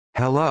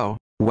Hello,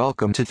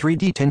 welcome to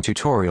 3D10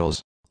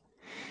 Tutorials.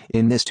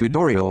 In this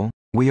tutorial,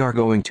 we are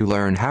going to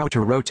learn how to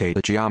rotate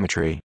a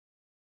geometry.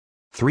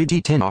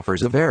 3D10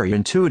 offers a very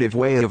intuitive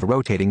way of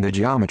rotating the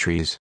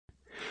geometries.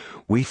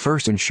 We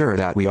first ensure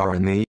that we are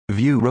in the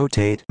View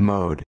Rotate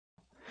mode.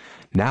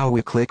 Now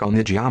we click on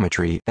the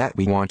geometry that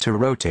we want to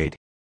rotate.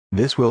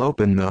 This will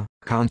open the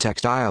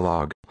context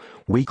dialog.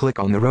 We click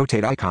on the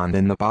rotate icon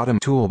in the bottom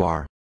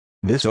toolbar.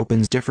 This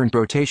opens different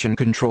rotation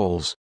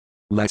controls.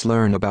 Let's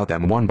learn about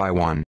them one by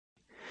one.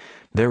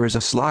 There is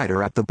a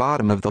slider at the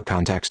bottom of the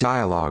context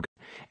dialog.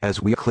 As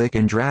we click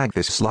and drag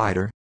this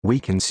slider, we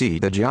can see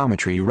the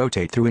geometry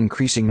rotate through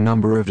increasing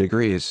number of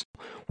degrees.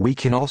 We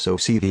can also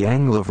see the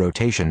angle of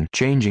rotation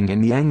changing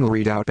in the angle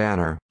readout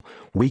banner.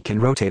 We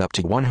can rotate up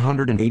to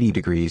 180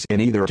 degrees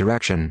in either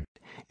direction.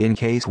 In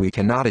case we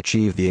cannot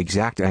achieve the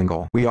exact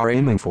angle we are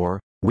aiming for,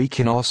 we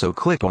can also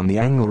click on the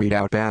angle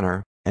readout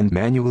banner and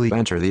manually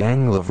enter the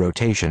angle of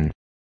rotation.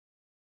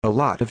 A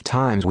lot of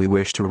times we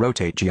wish to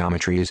rotate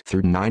geometries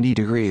through 90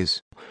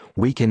 degrees.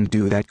 We can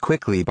do that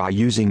quickly by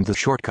using the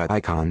shortcut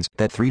icons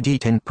that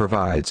 3D10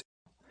 provides.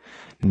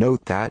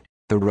 Note that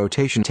the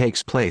rotation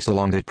takes place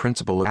along the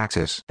principal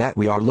axis that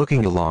we are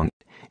looking along.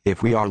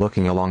 If we are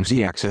looking along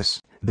z-axis,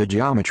 the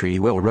geometry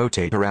will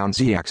rotate around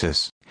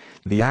z-axis.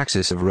 The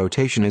axis of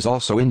rotation is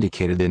also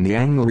indicated in the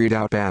angle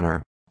readout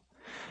banner.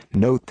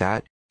 Note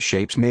that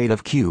shapes made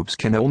of cubes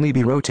can only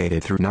be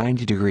rotated through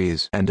 90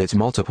 degrees and its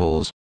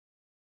multiples.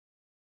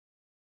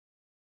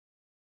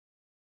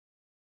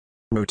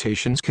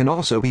 Rotations can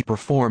also be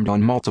performed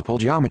on multiple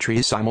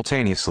geometries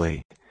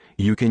simultaneously.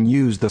 You can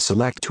use the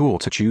Select tool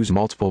to choose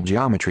multiple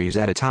geometries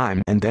at a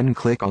time and then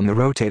click on the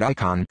rotate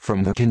icon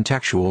from the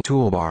contextual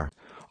toolbar.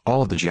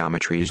 All the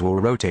geometries will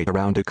rotate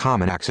around a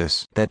common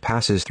axis that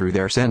passes through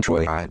their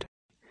centroid.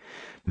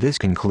 This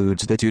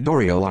concludes the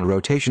tutorial on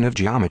rotation of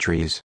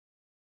geometries.